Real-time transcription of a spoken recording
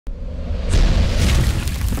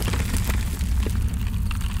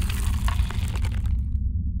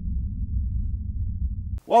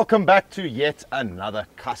Welcome back to yet another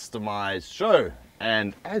customized show,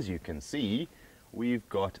 and as you can see we've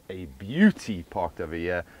got a beauty parked over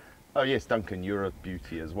here. Oh yes, Duncan, you're a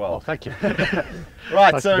beauty as well. Oh, thank you.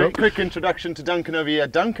 Right, Nice so to quick introduction to Duncan over here.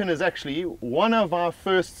 Duncan is actually one of our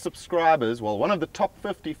first subscribers, well, one of the top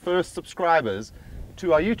 50 first subscribers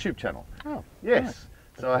to our YouTube channel. Oh, yes. nice.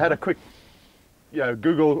 So I had a quick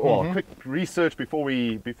Google or quick research before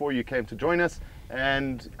you came to join us,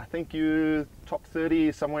 and I think you top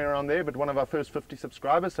 30 somewhere around there, but one of our first 50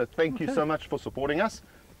 subscribers. So thank you so much for supporting us,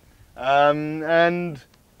 and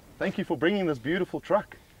thank you for bringing this beautiful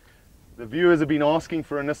truck. The viewers have been asking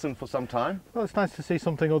for a Nissan for some time. Well, it's nice to see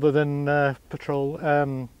something other than petrol,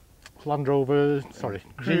 Land Rovers, sorry,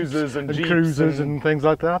 Cruisers and Jeeps cruisers and things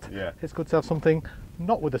like that. Yeah. It's good to have something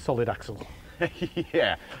not with a solid axle.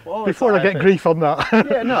 Yeah. Well, Before I get grief on that.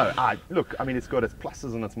 Yeah, no. Look, I mean, it's got its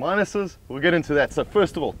pluses and its minuses. We'll get into that. So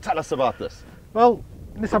first of all, tell us about this. Well,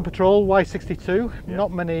 Nissan Patrol Y62. Yeah.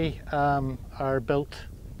 Not many are built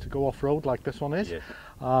to go off-road like this one is.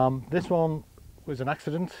 Yeah. This one was an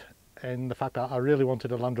accident in the fact that I really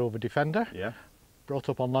wanted a Land Rover Defender. Yeah. Brought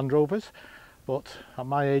up on Land Rovers, but at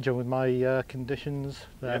my age and with my conditions,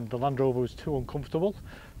 then the Land Rover was too uncomfortable,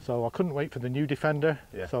 so I couldn't wait for the new Defender.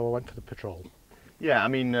 Yeah. So I went for the Patrol. Yeah, I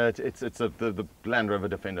mean, it's the Land Rover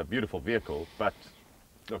Defender, beautiful vehicle, but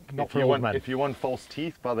look, Not for old men. if you want false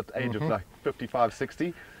teeth by the age of like 55,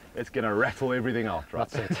 60, it's going to rattle everything out, right?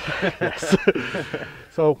 That's it. Yes.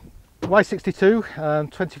 So Y62,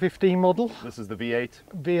 2015 model. This is the V8.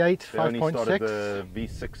 V8 They only started 5.6. the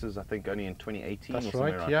V6s, I think, only in 2018 That's or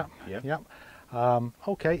something right. like Yeah. that. Yeah.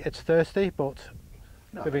 Okay, it's thirsty, but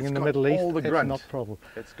living it's in the got Middle East, all the it's grunt. not a problem.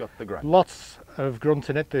 It's got the grunt. Lots of grunt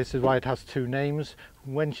in it. This is why it has two names.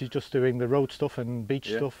 When she's just doing the road stuff and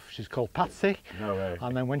beach stuff, she's called Patsy. No way.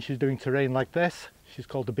 And then when she's doing terrain like this, she's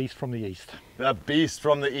called the Beast from the East. The Beast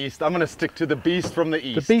from the East. I'm going to stick to the Beast from the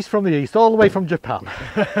East. The Beast from the East, all the way from Japan.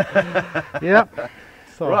 Yeah.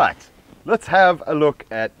 So, Right, let's have a look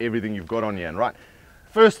at everything you've got on here. And right,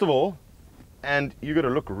 first of all, and you've got to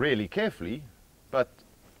look really carefully, but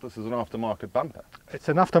this is an aftermarket bumper. it's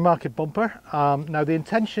an aftermarket bumper. Now the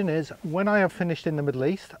intention is when I have finished in the Middle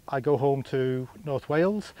East, I go home to North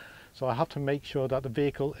Wales. So I have to make sure that the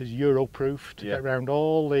vehicle is Euro-proof to get around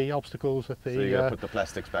all the obstacles with the... So you got to put the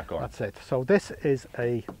plastics back on. That's it. So this is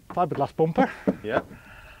a fiberglass bumper. Yeah.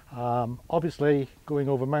 Obviously, going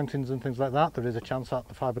over mountains and things like that, there is a chance that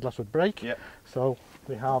the fiberglass would break. Yeah. So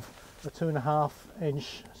we have a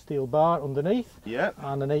 2.5-inch steel bar underneath, Yeah.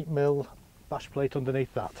 and an 8mm bash plate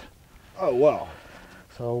underneath that. Oh wow.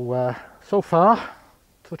 So so far,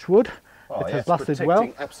 touch wood, Oh, it yeah, has it's lasted well.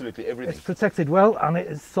 protecting absolutely everything. It's protected well, and it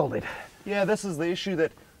is solid. Yeah, this is the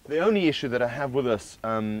only issue that I have with this,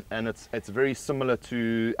 and it's very similar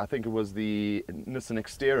to, I think it was the Nissan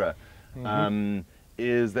Xterra,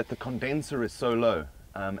 is that the condenser is so low.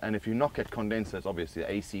 And if you knock at condensers, obviously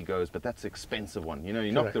the AC goes, but that's an expensive one. You know,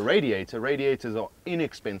 you knock the radiator, radiators are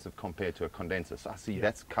inexpensive compared to a condenser. So I see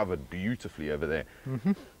that's covered beautifully over there.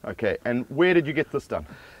 Okay, and where did you get this done?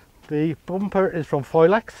 The bumper is from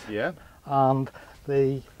Foilex, Yeah. and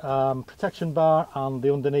the protection bar and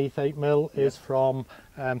the underneath 8mm is from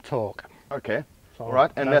Torque. Okay. So All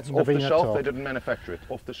right, and that's off the Navina shelf. Torque. They didn't manufacture it.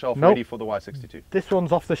 Off the shelf, Nope. ready for the Y62. This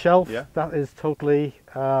one's off the shelf. Yeah. That is totally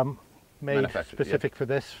made Manufactured, specific for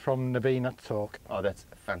this from Navina Torque. Oh, that's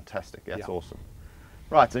fantastic. That's Yeah. awesome.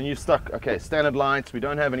 Right, and you stuck, okay, standard lights. We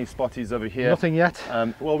don't have any spotties over here. Nothing yet.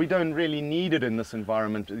 Well, we don't really need it in this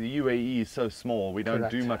environment. The UAE is so small. We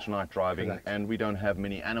don't do much night driving, Correct. and we don't have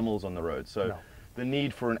many animals on the road. So No. the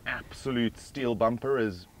need for an absolute steel bumper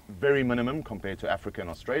is very minimum compared to Africa and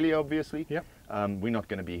Australia, obviously. Yep. We're not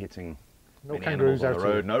going to be hitting No many kangaroos animals on out the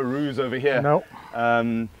road. here. No roos over here. No.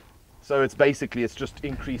 So it's basically, it's just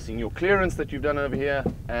increasing your clearance that you've done over here,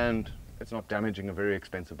 and it's not damaging a very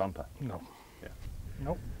expensive bumper. No. Yeah.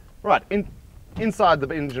 No. Right, inside the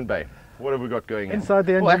engine bay, what have we got going Inside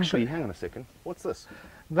the Well, engine actually, bay- hang on a second. What's this?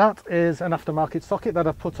 That is an aftermarket socket that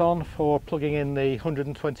I've put on for plugging in the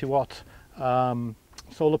 120 watt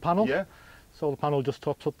solar panel. Yeah. Solar panel just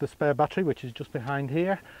tops up the spare battery, which is just behind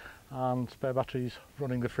here, and spare batteries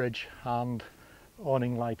running the fridge and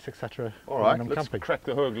awning lights, etc. All right, when I'm let's camping. crack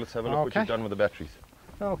the hood. Let's have a look what Okay. you've done with the batteries.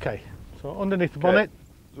 Okay, so underneath the bonnet,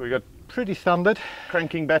 So we got pretty standard.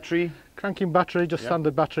 cranking battery. Cranking battery, just Yeah.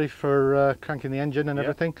 standard battery for cranking the engine and Yeah.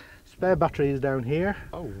 everything. Spare battery is down here.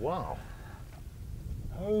 Oh, wow.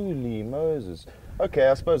 Holy Moses. Okay,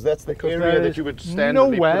 I suppose that's the Because area there that is you would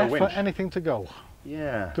standardly put nowhere a for winch. anything to go.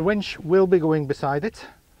 Yeah. The winch will be going beside it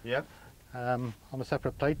Yeah. on a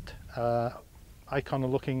separate plate. Icon are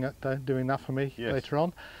looking at doing that for me Yes. later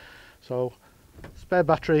on. So spare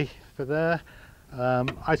battery for there,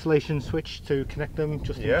 isolation switch to connect them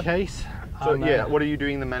just in case. So what are you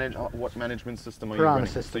doing? What management system are you running?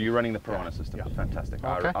 System. So you're running the Piranha system. Yeah. Fantastic.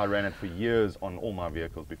 Okay. I ran it for years on all my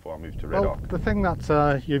vehicles before I moved to Red Well, Arc. the thing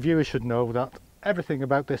that your viewers should know, that everything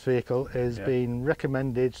about this vehicle is being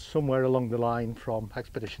recommended somewhere along the line from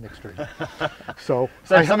Expedition Extreme. So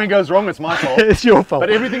if something goes wrong, it's my fault. It's your fault. But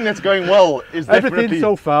everything that's going well is everything definitely...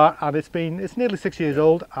 so far, and it's nearly 6 years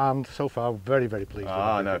old, and so far very pleased.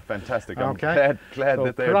 Ah, no, fantastic. I'm okay. glad so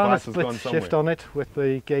that the Piranha advice has gone split somewhere. shift on it with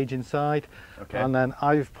the gauge inside, Okay. and then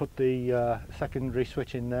I've put the secondary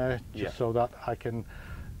switch in there just so that I can.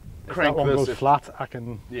 If Crank that one this goes flat, I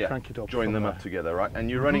can crank it up. Join them up together, right?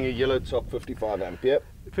 And you're running a yellow top 55 amp, yep.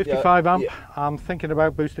 55 amp. I'm thinking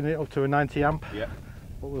about boosting it up to a 90 amp. Yeah.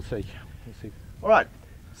 But we'll see. We'll see. All right.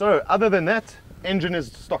 So other than that, engine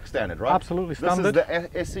is stock standard, right? Absolutely standard. This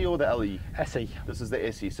is the SE or the LE? SE. This is the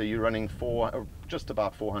SE. So you're running just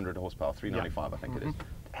about 400 horsepower, 395, I think it is.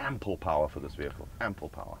 Ample power for this vehicle. Ample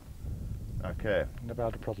power. Okay. Never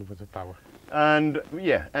had a problem with the power. And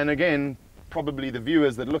and again, probably the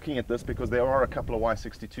viewers that are looking at this, because there are a couple of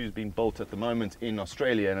Y62s being built at the moment in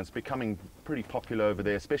Australia, and it's becoming pretty popular over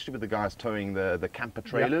there, especially with the guys towing the camper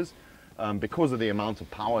trailers, because of the amount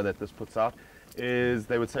of power that this puts out, is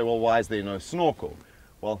they would say, well, why is there no snorkel?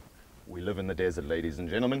 Well, we live in the desert, ladies and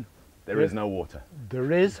gentlemen. There is no water.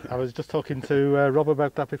 There is. I was just talking to Rob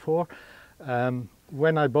about that before.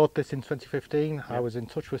 When I bought this in 2015, I was in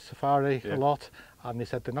touch with Safari a lot, and they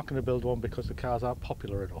said they're not going to build one because the cars aren't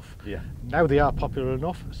popular enough. Now they are popular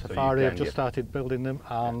enough. Safari have just started building them,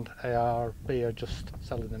 and ARB are just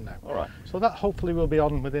selling them now. All right. So that hopefully will be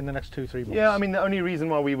on within the next 2-3 months. Yeah, I mean, the only reason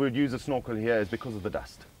why we would use a snorkel here is because of the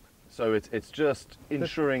dust. So it's just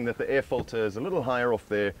ensuring that the air filter is a little higher off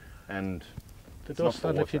there, and the dust.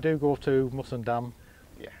 And if you do go to Musson Dam,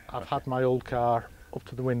 I've had my old car up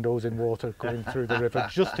to the windows in water going through the river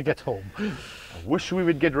just to get home. I wish we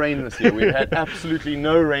would get rain this year. We've had absolutely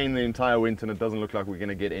no rain the entire winter, and it doesn't look like we're going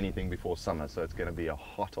to get anything before summer, so it's going to be a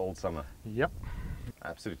hot old summer. Yep. I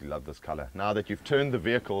absolutely love this color. Now that you've turned the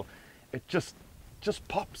vehicle, it just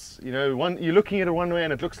pops. You know, you're looking at it one way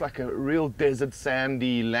and it looks like a real desert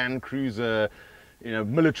sandy Land Cruiser, you know,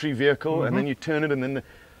 military vehicle, and then you turn it and then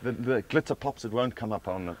the glitter pops. It won't come up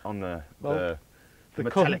on the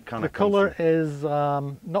metallic kind of colour is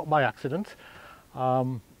not by accident. I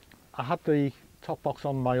had the top box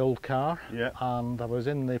on my old car, and I was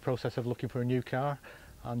in the process of looking for a new car,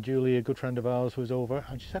 and Julie, a good friend of ours, was over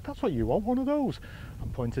and she said, "That's what you want, one of those,"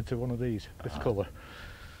 and pointed to one of these, this colour.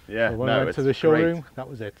 Yeah, so when I went to the showroom, that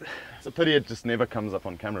was it. It's a pity it just never comes up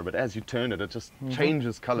on camera, but as you turn it, it just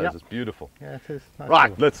changes colours. It's beautiful. Yeah, it is. Nice right,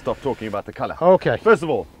 colour. let's stop talking about the colour. Okay. First of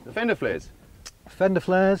all, the fender flares. Fender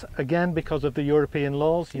flares, again, because of the European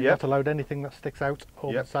laws, you're not allowed anything that sticks out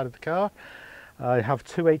over the side of the car. I have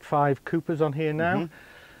 285 Coopers on here now.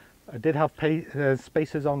 I did have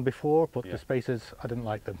spacers on before, but the spacers, I didn't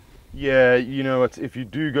like them. Yeah, you know, if you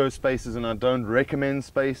do go spacers, and I don't recommend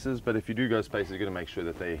spacers, but if you do go spacers, you're going to make sure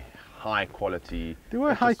that they're high quality. They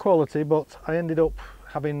were high quality, but I ended up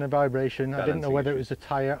having a vibration. I didn't know whether it was the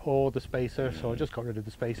tyre or the spacer, so I just got rid of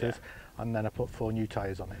the spacers, and then I put 4 new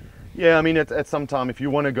tyres on it. Yeah, I mean, at some time, if you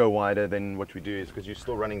want to go wider, then what we do is, because you're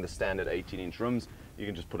still running the standard 18-inch rims, you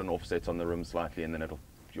can just put an offset on the rim slightly, and then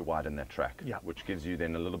you widen that track, which gives you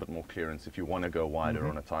then a little bit more clearance if you want to go wider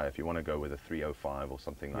on a tyre, if you want to go with a 305 or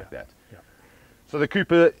something like that. So the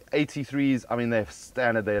Cooper 83s, I mean, they're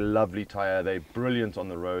standard, they're a lovely tyre, they're brilliant on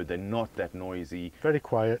the road, they're not that noisy. Very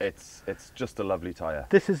quiet. It's just a lovely tyre.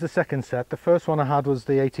 This is the second set. The first one I had was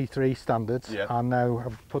the 83 standards, and now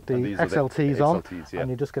I've put the XLTs on, and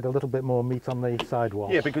you just get a little bit more meat on the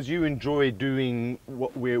sidewall. Yeah, because you enjoy doing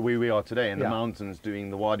where we are today in the mountains, doing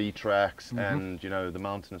the Wadi tracks and, you know, the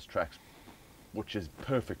mountainous tracks, which is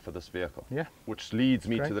perfect for this vehicle. Yeah. Which leads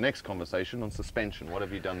me to the next conversation on suspension. What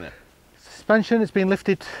have you done there? Suspension has been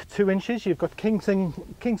lifted 2 inches. You've got King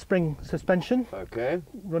Spring suspension. Okay.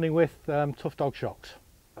 Running with Tough Dog shocks.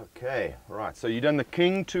 Okay, right. So you've done the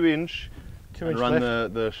King 2-inch. 2-inch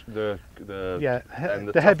run lift. the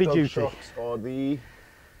heavy Tough Dog duty shocks are the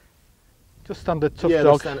just standard Tough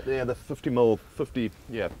Dog. The 50mm, 50.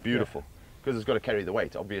 Yeah, beautiful. Because it's got to carry the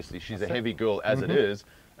weight. Obviously, she's a heavy girl as it is.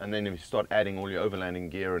 And then if you start adding all your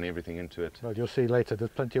overlanding gear and everything into it. Well, you'll see later,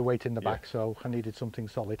 there's plenty of weight in the back, so I needed something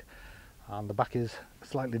solid. And the back is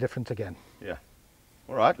slightly different again. Yeah.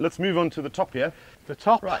 All right, let's move on to the top here. The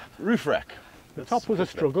top. Right, roof rack. The top was a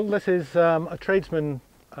struggle. This is a tradesman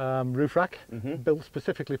roof rack, built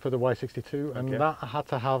specifically for the Y62, and that I had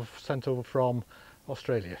to have sent over from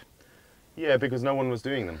Australia. Yeah, because no one was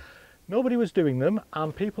doing them. Nobody was doing them,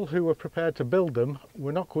 and people who were prepared to build them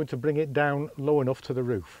were not going to bring it down low enough to the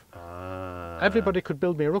roof. Everybody could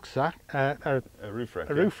build me a rucksack, a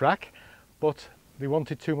roof rack, but they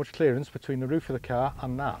wanted too much clearance between the roof of the car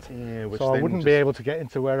and that. Yeah, which so I wouldn't be able to get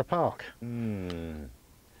into where I park.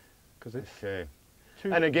 Because it's okay.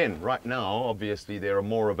 And again, right now, obviously, there are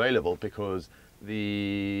more available because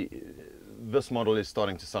this model is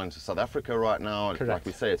starting to sell into South Africa right now. Correct. Like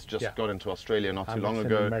we say, it's just got into Australia not too long in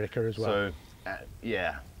ago. America as well. So,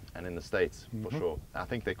 yeah, and in the States for sure. I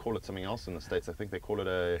think they call it something else in the States. I think they call it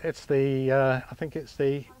a. It's the. I think it's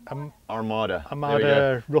the Armada.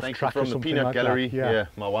 Armada rough Thank track you or from the something Peanut like Gallery. that. Yeah.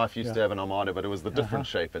 My wife used to have an Armada, but it was the different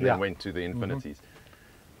shape, and then went to the Infinities.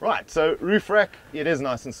 Right, so roof rack, it is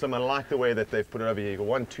nice and slim. I like the way that they've put it over here. You've got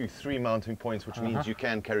 1, 2, 3 mounting points, which means you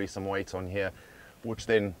can carry some weight on here, which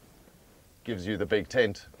then gives you the big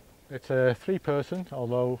tent. It's a 3-person,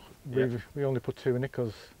 although we only put 2 in it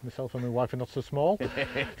because myself and my wife are not so small.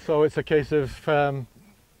 So it's a case of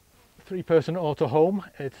 3-person auto home.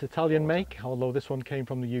 It's Italian make, although this one came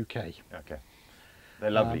from the UK. Okay, they're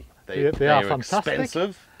lovely. They are fantastic.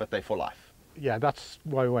 Expensive, but they're for life. Yeah, that's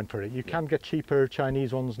why we went for it. You can get cheaper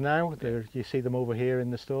Chinese ones now. You see them over here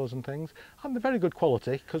in the stores and things. And they're very good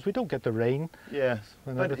quality because we don't get the rain. Yeah,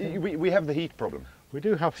 but we have the heat problem. We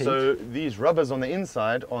do have heat. So these rubbers on the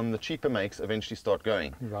inside on the cheaper makes eventually start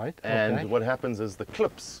going. Right, and what happens is the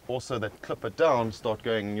clips also that clip it down start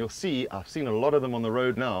going. And you'll see, I've seen a lot of them on the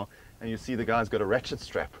road now, and you see the guy's got a ratchet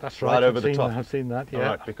strap. That's right, over the top. I've seen that, yeah. All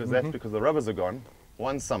right, because that's because the rubbers are gone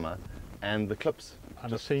one summer and the clips.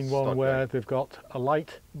 And I've seen one where they've got a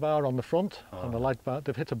light bar on the front, and the light bar,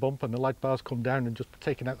 they've hit a bump and the light bar's come down and just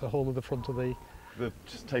taken out the whole of the front of the... They've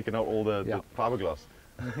just taken out all the fiberglass.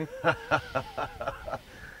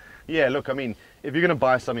 Yeah, look, I mean, if you're going to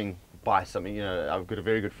buy something, you know, I've got a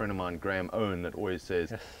very good friend of mine, Graham Owen, that always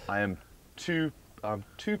says, I'm too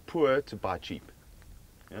poor to buy cheap.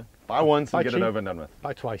 Yeah? Buy once and get it over and done with.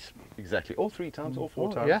 Buy twice. Exactly. All 3 times, all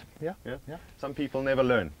 4 times. Yeah. Some people never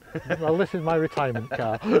learn. Well, this is my retirement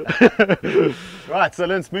car. Right, so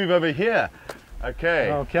let's move over here.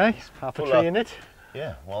 Okay. Okay, half a tree in it.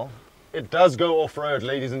 Yeah, well, it does go off-road,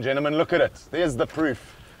 ladies and gentlemen. Look at it. There's the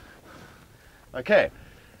proof. Okay.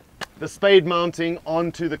 The spade mounting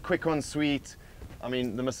onto the quick-on suite. I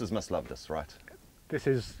mean, the missus must love this, right? This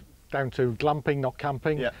is down to glamping, not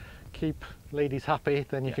camping. Yeah. Keep ladies happy,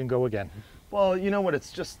 then you can go again. Well, you know what,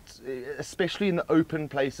 it's just, especially in the open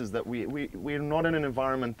places that we're not in an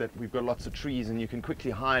environment that we've got lots of trees and you can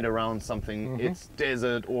quickly hide around something. It's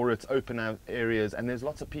desert or it's open areas, and there's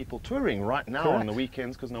lots of people touring right now on the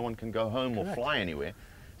weekends because no one can go home or fly anywhere.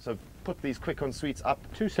 So put these quick-on suites up.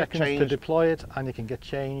 2 seconds to deploy it, and you can get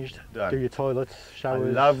changed, do your toilets,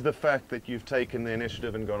 showers. I love the fact that you've taken the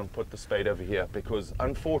initiative and gone and put the spade over here, because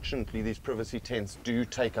unfortunately these privacy tents do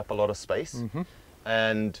take up a lot of space,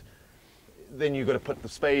 and then you've got to put the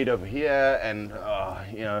spade over here, and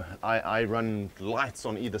you know, I run lights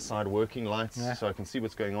on either side, working lights, so I can see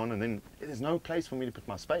what's going on, and then there's no place for me to put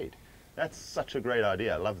my spade. That's such a great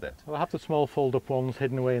idea. I love that. Well, I have the small fold-up ones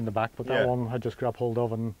hidden away in the back, but that one I just grab hold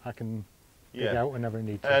of and I can dig out whenever I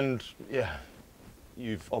need to. And yeah,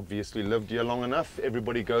 you've obviously lived here long enough.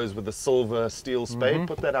 Everybody goes with the silver steel spade.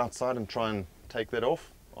 Put that outside and try and take that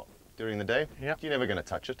off during the day. You're never going to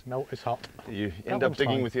touch it. No, it's hot. You end up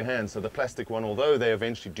digging with your hands. So the plastic one, although they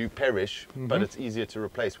eventually do perish, but it's easier to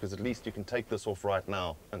replace because at least you can take this off right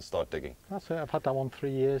now and start digging. That's it. I've had that one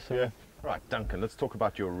 3 years. So. Yeah. Right, Duncan, let's talk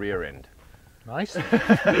about your rear end. Nice. Of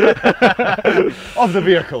the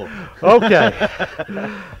vehicle. Okay.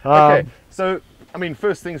 Okay, so, I mean,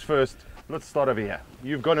 first things first, let's start over here.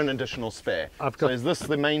 You've got an additional spare. So is this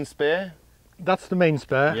the main spare? That's the main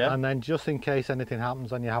spare, and then just in case anything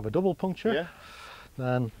happens and you have a double puncture,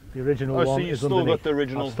 then the original one is underneath. Still got the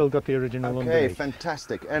original? I've still got the original underneath. Okay,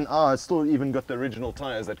 fantastic. And I still even got the original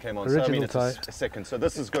tyres that came on. So I mean, it's a second. So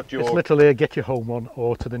this has got your... It's literally a get your home one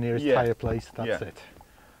or to the nearest tyre place, that's it.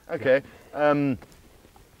 Okay.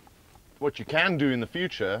 What you can do in the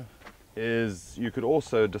future is you could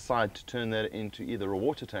also decide to turn that into either a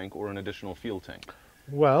water tank or an additional fuel tank.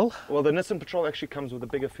 Well, the Nissan Patrol actually comes with a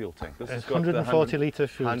bigger fuel tank. This has got 140 litre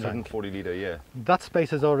fuel tank. 140 litre, yeah. That space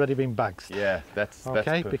has already been bagged. Yeah, that's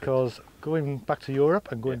okay, perfect. because going back to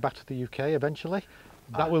Europe and going back to the UK eventually,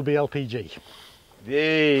 that will be LPG.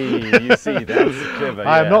 Yay, you see, that's clever.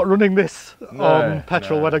 I am not running this on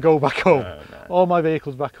petrol when I go back home. All my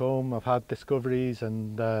vehicles back home, I've had Discoveries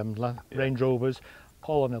and Range Rovers,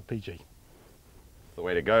 all on LPG. The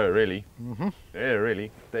way to go, really. Yeah,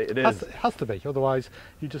 really. It is. It has to be, otherwise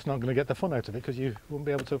you're just not going to get the fun out of it because you won't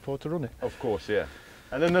be able to afford to run it. Of course, yeah.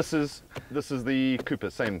 And then this is the Cooper,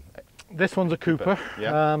 same This one's a Cooper,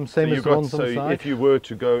 Yeah. same so as you've the got, ones on so the side. if you were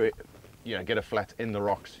to go, get a flat in the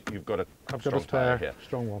rocks, you've got a I've strong got a spare tire here.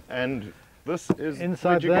 strong one. And this is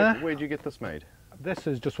Inside there. Where'd you get this made? This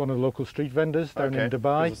is just one of the local street vendors down in 'Cause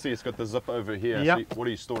Dubai. see, it's got the zip over here. Yep. So what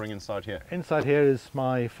are you storing inside here? Inside here is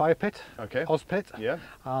my fire pit, Okay. Oz pit, Yeah.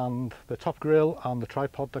 and the top grill and the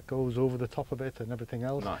tripod that goes over the top of it and everything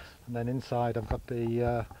else. Nice. And then inside I've got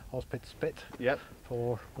the Oz pit spit Yep.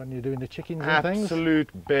 for when you're doing the chickens and things. Absolute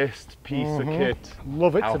best piece of kit.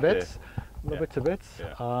 Love it to out there. bits. Love it to bits.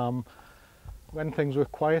 Yeah. When things were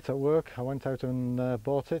quiet at work, I went out and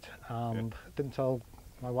bought it and didn't tell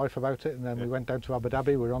my wife about it, and then we went down to Abu Dhabi.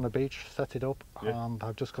 We were on the beach, set it up, and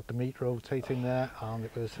I've just got the meat rotating there, and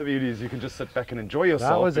it was. The beauty is you can just sit back and enjoy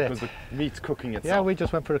yourself was because it. the meat's cooking itself. Yeah, we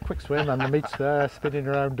just went for a quick swim, and the meat's there, spinning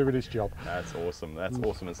around, doing its job. That's awesome. That's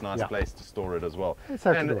awesome. It's a nice Yeah. place to store it as well. It's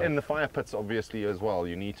out of and the way. in the fire pits, obviously, as well.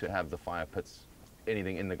 You need to have the fire pits.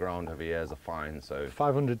 Anything in the ground over here is a fine. So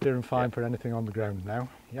 500 dirham fine for anything on the ground now.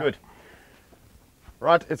 Yeah. good.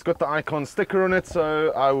 Right, it's got the Icon sticker on it,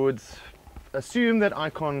 so I would assume that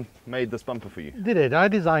Icon made this bumper for you. They did. I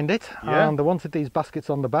designed it, Yeah. and I wanted these baskets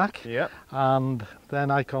on the back. Yeah. And then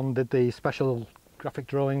Icon did the special graphic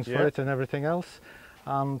drawings for Yeah. it and everything else,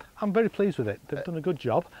 and I'm very pleased with it. They've done a good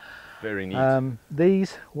job. Very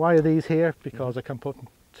neat. Why are these here? Because I can put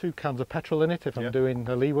 2 cans of petrol in it if I'm Yeah. doing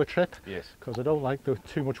a leeward trip, Yes. because I don't like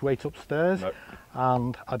too much weight upstairs, No.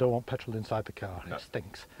 and I don't want petrol inside the car. No. It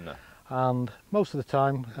stinks. No. And most of the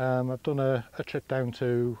time I've done a trip down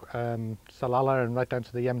to Salalah and right down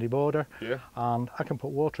to the Yemeni border, Yeah. and I can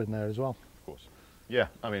put water in there as well. Of course. Yeah,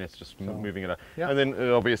 I mean, it's just moving it up. Yeah. And then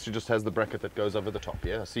it obviously just has the bracket that goes over the top,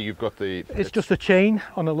 yeah? So you've got the... It's just a chain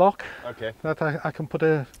on a lock Okay. that I can put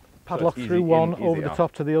a padlock easy through in, one easy over the out.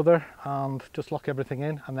 top to the other and just lock everything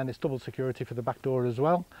in, and then it's double security for the back door as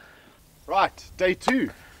well. Right, day 2.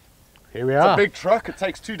 Here we It's are. a big truck. It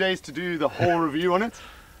takes 2 days to do the whole review on it.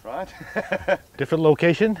 Right? Different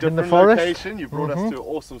location in the Different forest. location. You brought us to an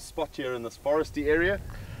awesome spot here in this foresty area.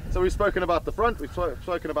 So we've spoken about the front, we've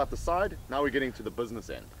spoken about the side. Now we're getting to the business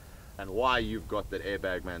end and why you've got that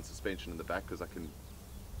airbag man suspension in the back, because I can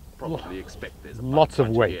probably expect there's a Lots of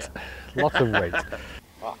bunch weight. here. Lots of weight.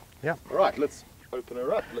 Ah. Yep. All right, let's open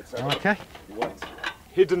her up. Let's have a Okay. look. What's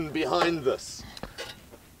hidden behind this?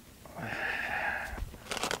 All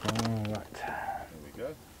right. There we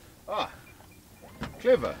go. Ah,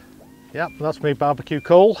 clever. Yep, that's me barbecue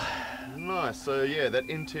coal. Nice. So yeah, that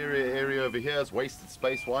interior area over here is wasted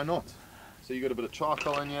space. Why not? So you've got a bit of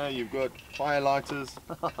charcoal in here. You've got fire lighters.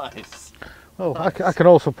 Nice. Oh, Nice. I can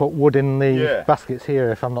also put wood in the Yeah. baskets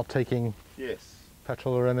here if I'm not taking Yes.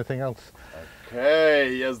 petrol or anything else.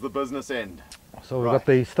 Okay, here's the business end. So we've Right. got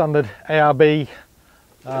the standard ARB.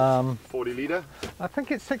 40 litre. I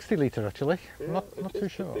think it's 60 litre actually. I'm not it too is a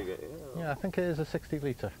bit sure. bigger, yeah. Yeah, I think it is a 60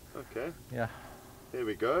 litre. Okay, Yeah. there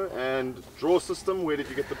we go. And draw system, where did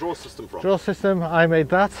you get the draw system from? Draw system, I made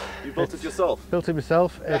that. You built it yourself? Built it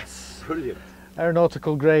myself. It's Brilliant.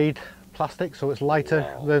 aeronautical grade plastic, so it's lighter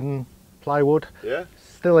than plywood. Yeah?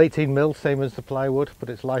 Still 18 mil, same as the plywood,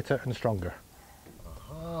 but it's lighter and stronger.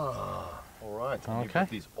 Ah, all right. And you've Okay. got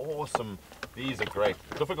these awesome, these are great.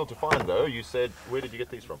 Difficult to find though. You said, where did you get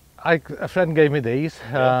these from? A friend gave me these,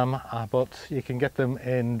 Yeah. but you can get them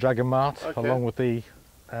in Dragon Mart Okay. along with the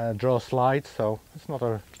draw slides, so it's not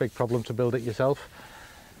a big problem to build it yourself.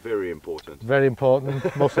 Very important. Very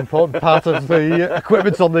important, most important part of the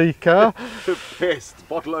equipment on the car. The best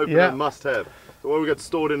bottle opener Yeah. must have. So what have we got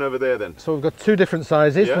stored in over there then? So we've got 2 different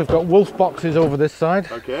sizes. Yeah. We've got wolf boxes over this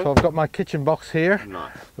side. Okay. So I've got my kitchen box here,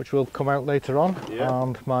 Nice. which will come out later on, Yeah.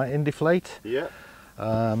 and my Indiflate, Yeah.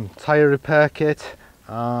 tyre repair kit,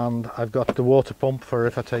 and I've got the water pump for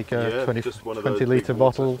if I take Yeah, 20 just one of those litre big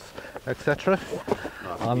water. bottles, etc.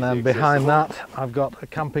 Nice, And easy then behind accessible. that I've got a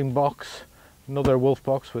camping box, another wolf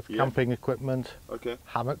box with Yeah. camping equipment, Okay.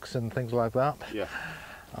 hammocks and things like that. Yeah.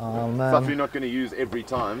 And Stuff then, you're not going to use every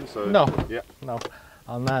time, so No. Yeah. no,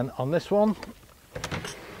 and then on this one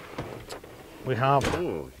we have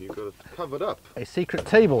Oh, you got it covered up. a secret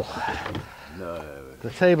table. No.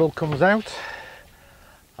 The table comes out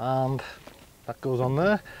and that goes on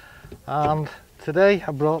there, and today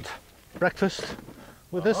I brought breakfast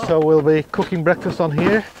with us, so we'll be cooking breakfast on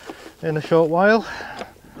here in a short while.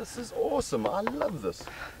 This is awesome. I love this.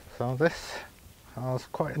 So this has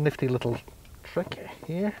quite a nifty little trick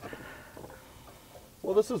here.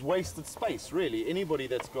 Well, this is wasted space, really. Anybody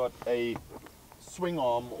that's got a swing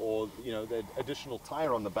arm or, you know, the additional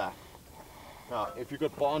tire on the back. Now, if you've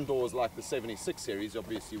got barn doors like the 76 series,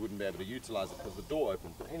 obviously you wouldn't be able to utilize it because the door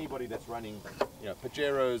opens. But anybody that's running, you know,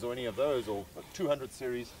 Pajeros or any of those, or 200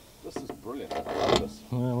 series, This is brilliant. I love this.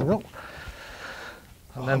 There we go.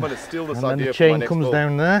 And I'm going to steal this and then idea the for my chain next comes build.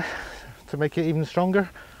 down there to make it even stronger.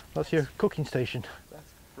 That's your cooking station.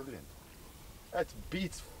 That's brilliant. That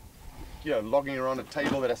beats, you know, logging around a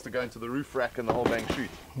table that has to go into the roof rack and the whole bang shoot.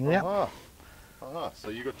 Yeah. So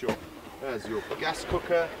you got your, there's your gas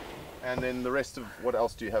cooker, and then the rest of, what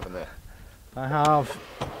else do you have in there? I have,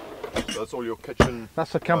 So that's all your kitchen.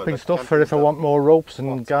 that's the camping that's stuff camping for if I stuff. want more ropes and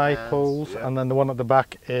Pots, guide pans, poles, yeah. and then the one at the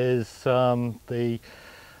back is the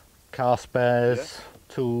car spares,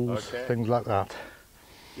 tools, Okay. things like that.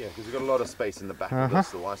 Yeah, because you've got a lot of space in the back of this.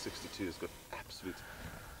 The Y62 has got absolute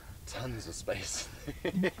tons of space.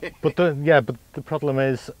 But the problem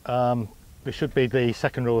is there should be the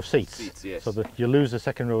second row of seats. Seats, yes. So that you lose the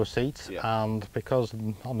second row of seats, Yeah. and because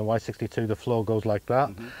on the Y62 the floor goes like that,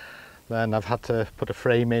 then I've had to put a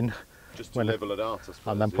frame in Just to level it out, I suppose.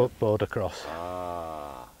 and then put board across.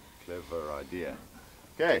 Ah, clever idea.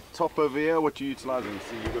 Okay, top over here, what are you utilising?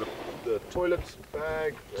 See, you've got the toilet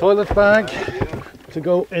bag. Toilet bag Yeah. to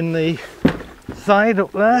go in the side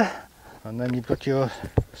up there, and then you've got your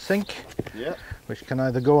sink, Yeah. which can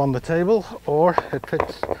either go on the table or it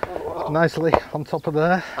fits nicely on top of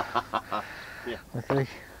there. Yeah. With the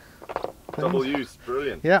Double things. use,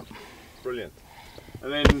 brilliant. Yeah, Brilliant.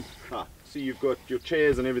 And then, see, you've got your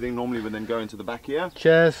chairs and everything normally would then go into the back here.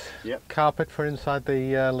 chairs, Yep. carpet for inside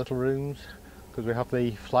the little rooms, because we have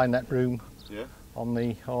the fly net room Yeah. on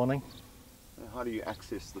the awning. How do you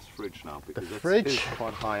access this fridge now? Because it's fridge?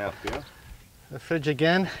 quite high up, yeah? The fridge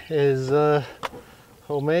again is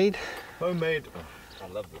homemade. Homemade. Oh, I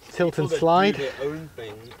love this. Tilt People and that slide. do their own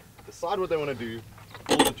thing, decide what they want to do,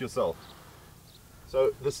 build it yourself.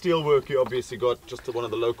 So the steel work you obviously got just at one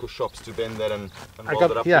of the local shops to bend that and hold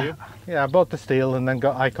it up for you? Yeah, I bought the steel and then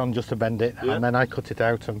got Icon just to bend it, Yeah. and then I cut it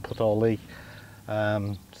out and put all the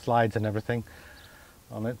slides and everything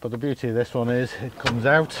on it. But the beauty of this one is it comes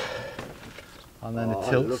out and then it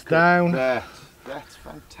tilts look at down. that. That's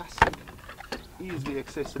fantastic. Easily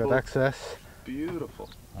accessible. Got access, Beautiful.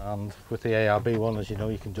 and with the ARB one, as you know,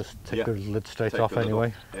 you can just take Yeah. the lid straight Take off the lid anyway.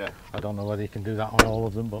 off. Yeah. I don't know whether you can do that on all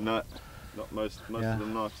of them, but No, not most Yeah. of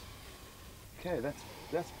them not. Okay,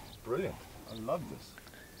 that's brilliant. I love this.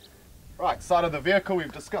 Right, side of the vehicle,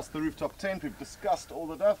 we've discussed the rooftop tent, we've discussed all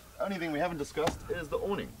the stuff. Only thing we haven't discussed is the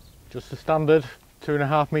awning. just a standard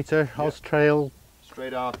 2.5 metre house trail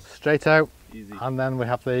Straight out, straight out, easy. and then we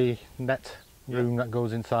have the net room that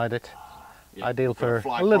goes inside it. Yeah, Ideal we've got for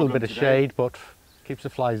fly a little problem bit of today. shade, but keeps the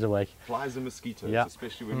flies away. Flies and mosquitoes, Yeah.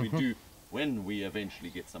 especially when we do, when we eventually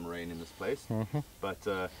get some rain in this place. But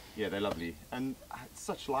yeah, they're lovely and it's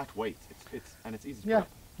such lightweight. It's easy to Yeah, put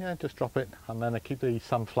yeah, just drop it, and then I keep the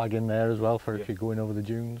sand flag in there as well for Yeah. if you're going over the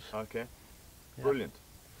dunes. up. Okay, Yeah. brilliant.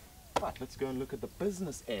 Right, let's go and look at the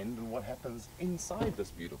business end and what happens inside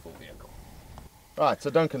this beautiful vehicle. Right, so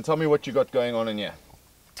Duncan, tell me what you got going on in here.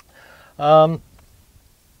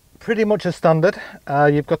 Pretty much a standard.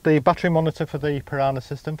 You've got the battery monitor for the Piranha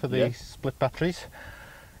system for the Yeah. split batteries.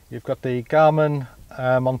 You've got the Garmin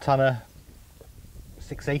Montana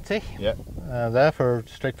 680 Yeah, there for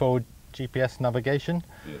straightforward GPS navigation.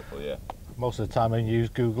 beautiful. Yeah, Most of the time I use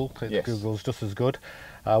Google. Yes. Google's just as good.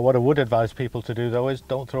 What I would advise people to do though is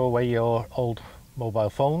don't throw away your old mobile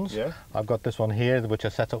phones. Yeah. I've got this one here which I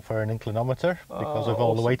set up for an inclinometer because Oh, of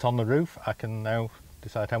all the awesome. weight on the roof. I can now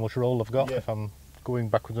decide how much roll I've got Yeah. if I'm going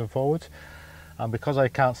backwards and forwards. And because I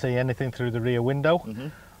can't see anything through the rear window, Mm-hmm.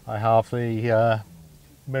 I have the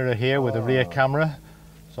mirror here with a rear camera,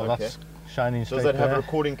 so Okay. that's shining straight Does that have there.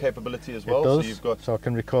 recording capability as well? It does, So you've got so I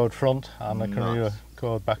can record front and I can Nice.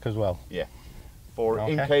 record back as well. yeah. For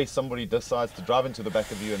in Okay. case somebody decides to drive into the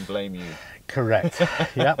back of you and blame you. Correct.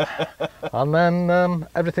 Yep. And then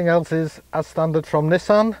everything else is as standard from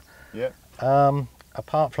Nissan. Yeah.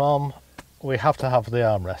 Apart from we have to have the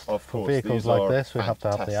armrest. Of For course, vehicles these like are this, we have to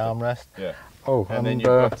have the fantastic. armrest. Yeah. Oh, And then you've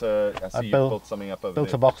got, I see you've built something up over built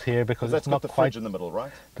there. a box here because That's it's got not the quite fridge in the middle,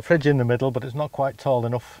 right? the fridge in the middle, but it's not quite tall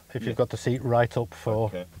enough if Yeah. you've got the seat right up for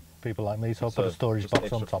Okay. people like me. So I'll So put a storage just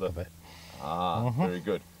box on extra top for of it. Ah, very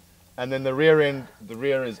good. And then the rear end, the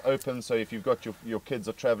rear is open, so if you've got your kids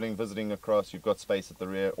are traveling, visiting across, you've got space at the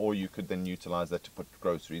rear, or you could then utilize that to put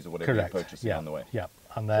groceries or whatever Correct. you're purchasing Yeah. on the way. Yeah.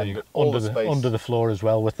 And So then you've got all under the the space. under the floor as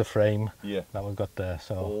well with the frame Yeah. that we've got there.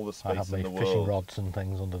 So All the I have space in the the fishing world. rods and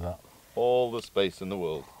things under that. All the space in the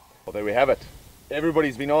world. Well, there we have it.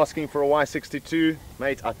 Everybody's been asking for a Y62.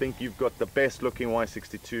 Mate, I think you've got the best looking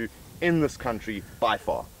Y62 in this country by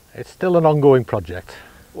far. It's still an ongoing project.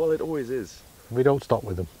 Well, it always is. We don't stop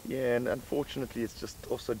with them. Yeah, and unfortunately, it's just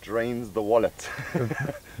also drains the wallet.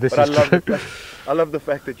 This But is true. I love the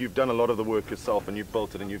fact that you've done a lot of the work yourself, and you've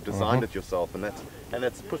built it, and you've designed it yourself, and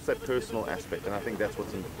that's puts that personal aspect. And I think that's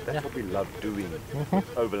what we love doing with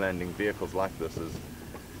overlanding vehicles like this, is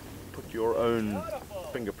put your own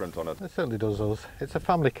fingerprint on it. It certainly does us. It's a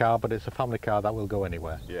family car, but it's a family car that will go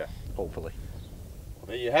anywhere. Yeah. Hopefully. Well,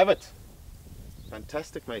 there you have it.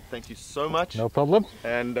 Fantastic, mate. Thank you so much. No problem.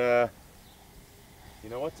 And you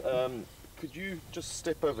know what? Could you just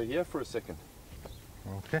step over here for a second?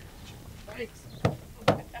 Okay. Thanks.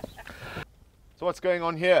 So what's going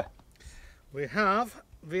on here? We have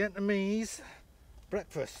Vietnamese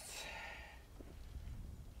breakfast.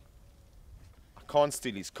 I can't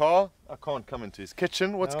steal his car. I can't come into his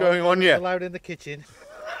kitchen. What's No, going on here? Allowed in the kitchen.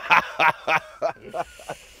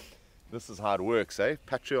 This is how it works, eh?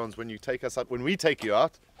 Patreons, when you take us out, when we take you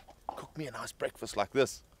out, cook me a nice breakfast like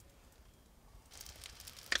this.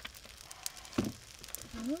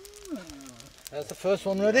 That's the first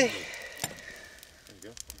one ready. There you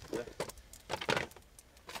go.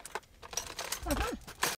 Yeah.